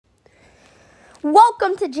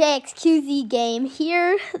Welcome to Jxqz game.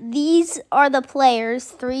 Here, these are the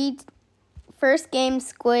players. First game,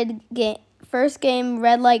 squid game. First game,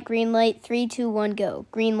 red light, green light. 3, 2, 1, go.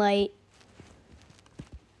 Green light.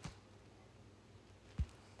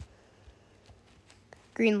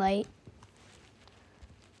 Green light.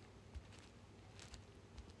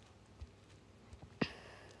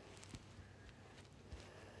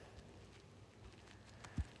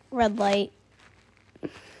 Red light.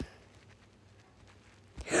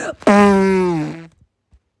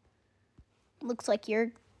 Looks like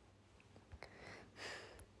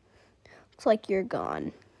you're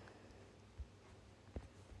gone.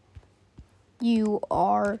 You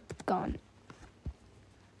are gone.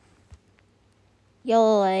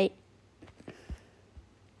 Yellow light.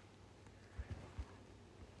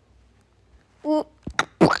 Ooh.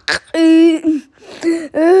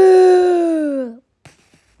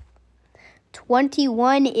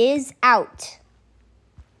 21 is out.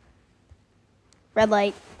 Red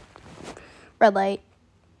light. Red light.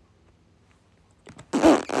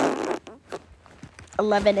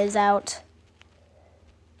 11 is out.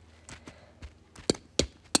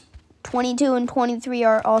 22 and 23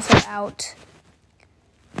 are also out.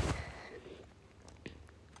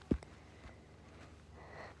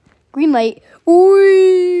 Green light.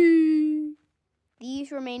 Ooh.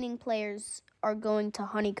 These remaining players are going to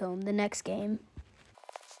honeycomb the next game.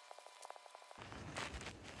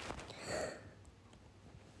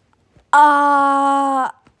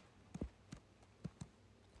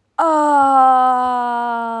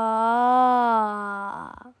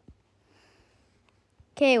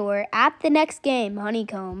 Okay, we're at the next game,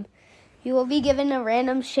 honeycomb. You will be given a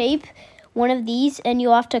random shape, one of these, and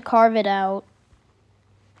you'll have to carve it out.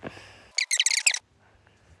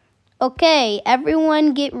 Okay,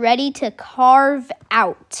 everyone get ready to carve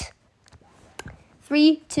out.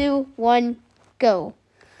 3, 2, 1, go.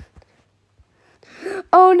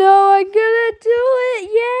 Oh no, I'm gonna do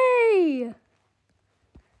it! Yay!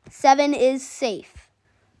 7 is safe.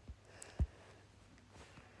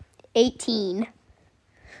 18.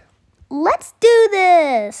 Let's do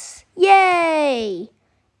this! Yay!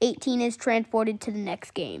 18 is transported to the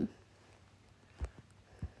next game.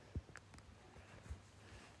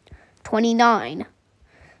 29.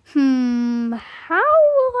 How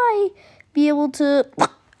will I be able to...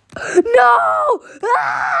 No!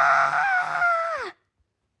 Ah!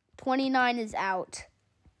 29 is out.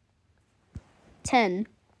 10.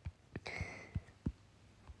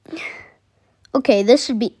 Okay, this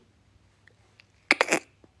should be...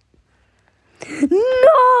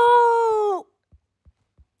 No!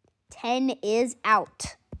 10 is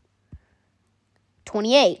out.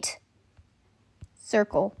 28.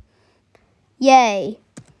 Circle. Yay.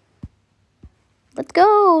 Let's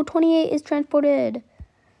go. 28 is transported.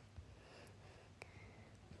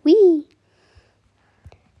 Whee.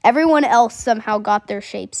 Everyone else somehow got their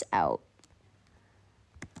shapes out.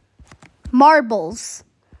 Marbles.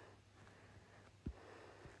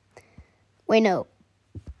 Wait, no.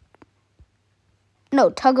 No,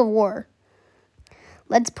 tug of war.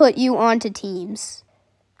 Let's put you onto teams.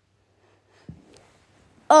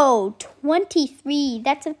 Oh, 23.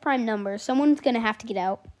 That's a prime number. Someone's going to have to get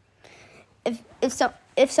out.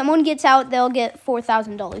 If someone gets out, they'll get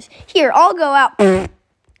 $4,000. Here, I'll go out.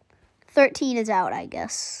 13 is out, I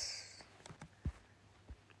guess.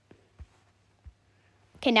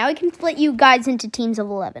 Okay, now we can split you guys into teams of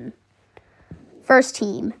 11. First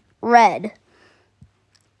team, red.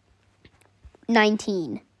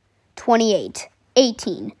 19, 28,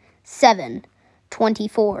 18, 7,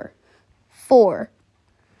 24, 4,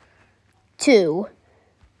 2,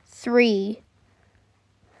 3,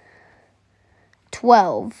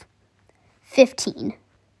 12, 15.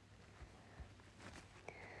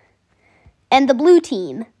 And the blue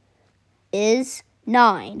team is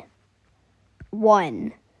 9,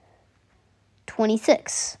 1,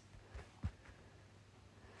 26,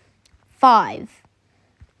 5,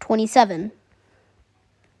 27,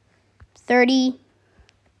 30,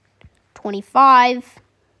 25,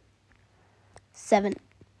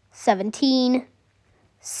 17,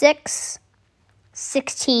 6,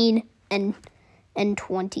 16, and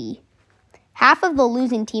 20. Half of the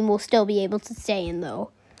losing team will still be able to stay in,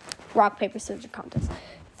 though. Rock, paper, scissors contest.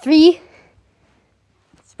 3,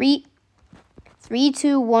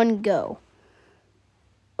 2, 1, go.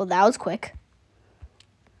 Oh, that was quick.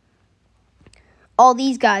 All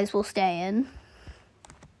these guys will stay in.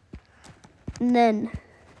 And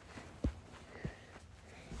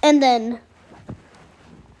then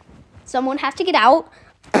someone has to get out.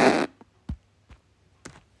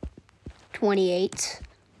 28.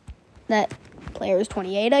 That player is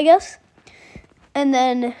 28, I guess. And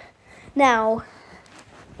then, now,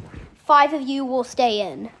 5 of you will stay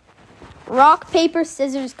in. Rock, paper,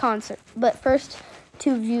 scissors concert. But first,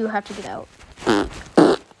 2 of you have to get out.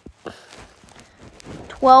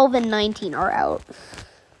 12 and 19 are out.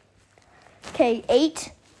 Okay,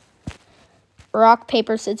 8. Rock,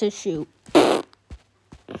 paper, scissors, shoot.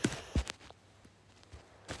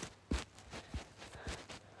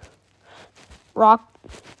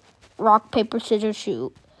 Rock, paper, scissors,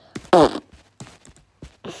 shoot.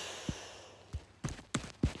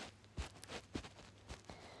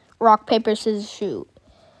 Rock, paper, scissors, shoot.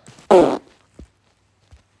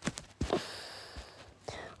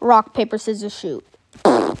 Rock, paper, scissors, shoot.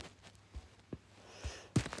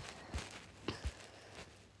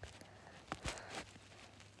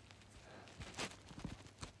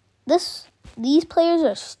 These players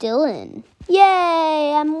are still in.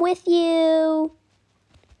 Yay, I'm with you.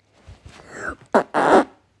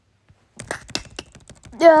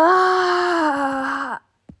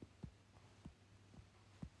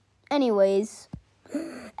 Anyways.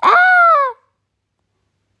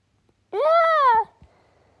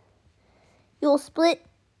 You'll split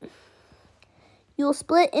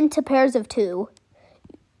into pairs of 2.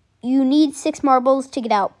 You need 6 marbles to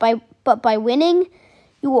get out. But by winning,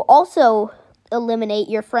 you will also eliminate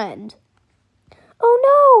your friend.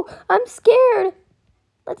 Oh no, I'm scared.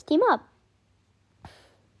 Let's team up.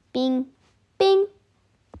 Bing, bing,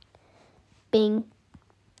 bing,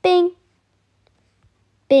 bing,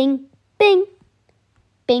 bing, bing,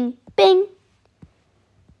 bing, bing.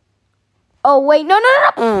 Oh wait, no.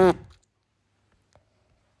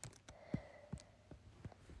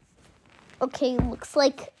 Okay, looks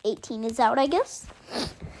like 18 is out, I guess.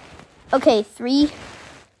 Okay, 3,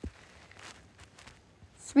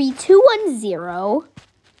 2, 1, 0.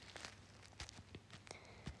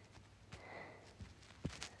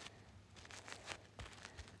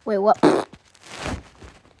 Wait, what?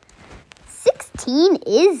 16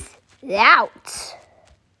 is out.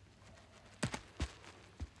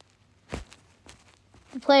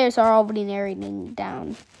 The players are already narrating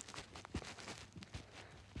down.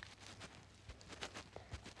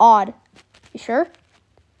 Odd. You sure?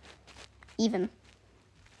 Even.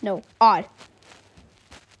 No, odd.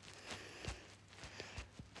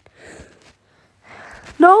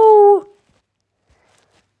 No!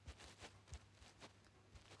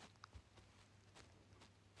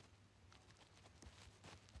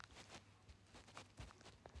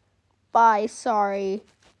 Bye, sorry.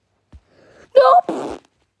 Nope!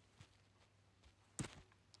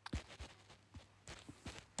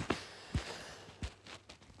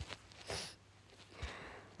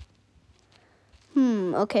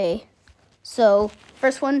 Okay. So,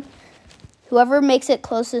 first one, whoever makes it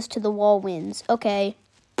closest to the wall wins. Okay.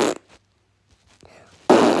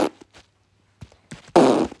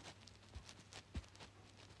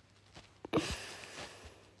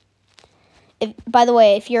 By the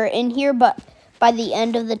way, if you're in here, but by the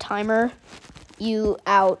end of the timer, you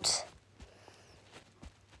out.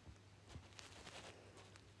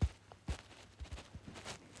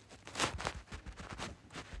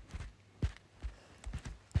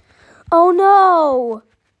 Oh no!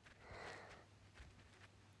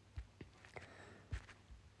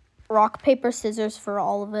 Rock, paper, scissors for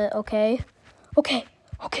all of it, okay? Okay.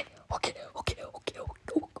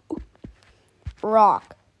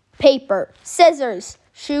 Rock, paper, scissors,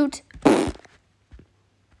 shoot.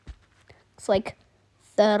 It's like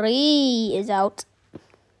 3 is out.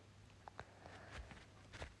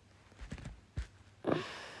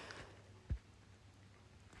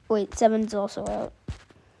 Wait, 7's also out.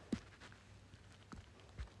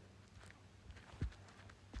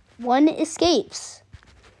 1 escapes.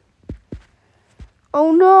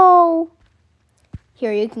 Oh no.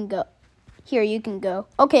 Here you can go.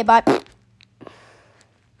 Okay, bye.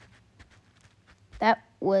 That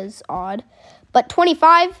was odd. But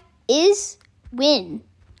 25 is win.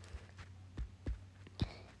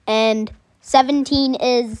 And 17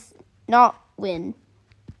 is not win.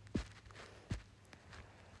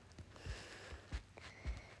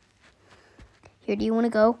 Here, do you want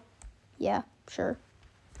to go? Yeah, sure.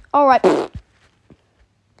 All right.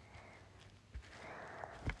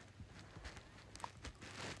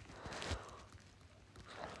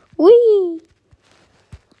 Whee!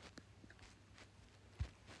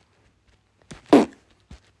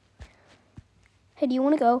 Hey, do you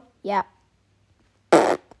want to go? Yeah.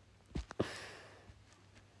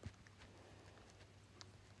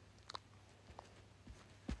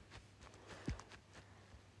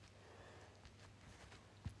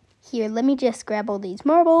 Here, let me just grab all these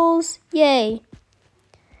marbles. Yay.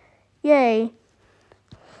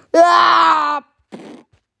 Ah!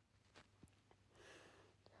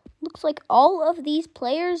 looks like all of these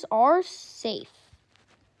players are safe.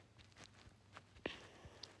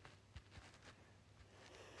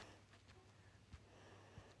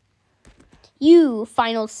 You,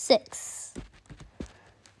 final 6.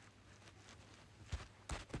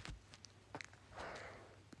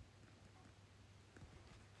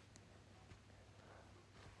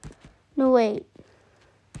 No, wait.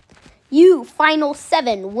 You, final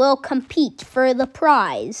 7, will compete for the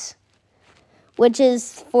prize, which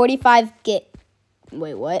is 45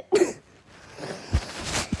 Wait, what?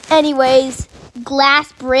 Anyways,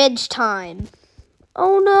 glass bridge time.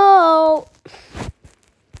 Oh, no.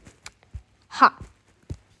 Ha.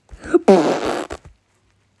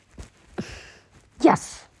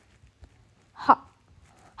 Yes. Ha.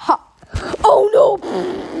 Ha. Oh, no.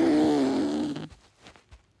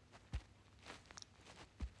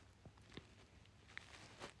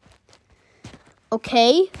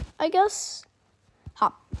 Okay, I guess.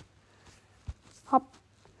 Hop. Hop.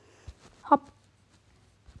 Hop.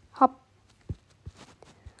 Hop.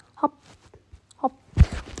 Hop. Hop.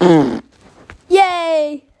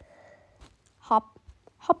 Yay! Hop.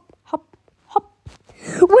 Hop. Hop. Hop.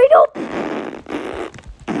 Wait up!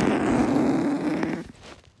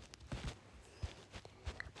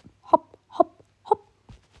 Hop. Hop. Hop.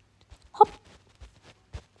 Hop.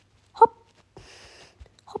 Hop.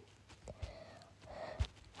 Hop.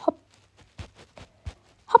 Hop.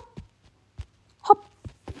 Hop. Hop.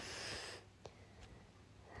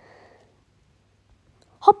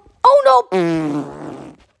 Hop. Oh no!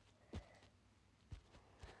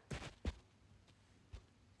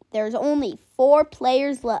 There's only 4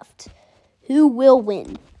 players left. Who will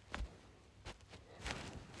win?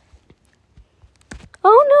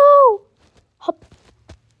 Oh no! Hop.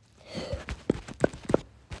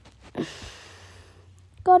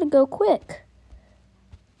 Gotta go quick.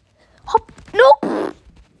 Hop. Nope.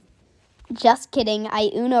 Just kidding.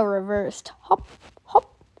 I Uno reversed. Hop.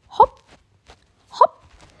 Hop. Hop. Hop.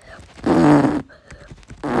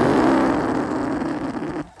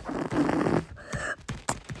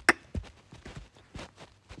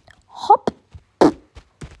 Hop.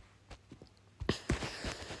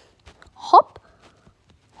 Hop.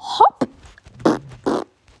 Hop.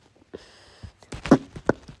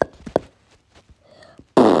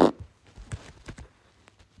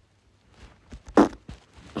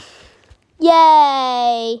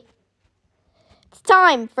 Yay! It's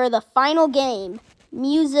time for the final game.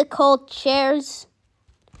 Musical chairs.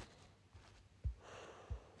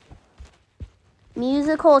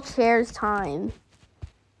 Musical chairs time.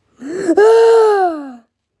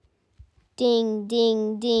 Ding,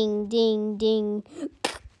 ding, ding, ding, ding.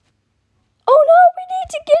 Oh no, we need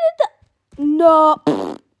to get it. No.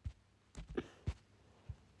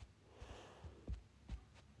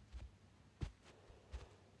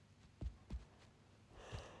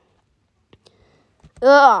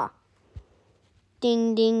 Ugh.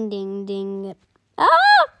 Ding, ding, ding, ding.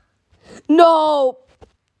 Ah! No.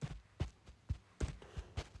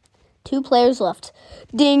 2 players left.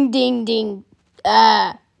 Ding, ding, ding.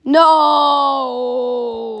 No.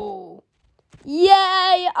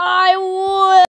 Yay, I won.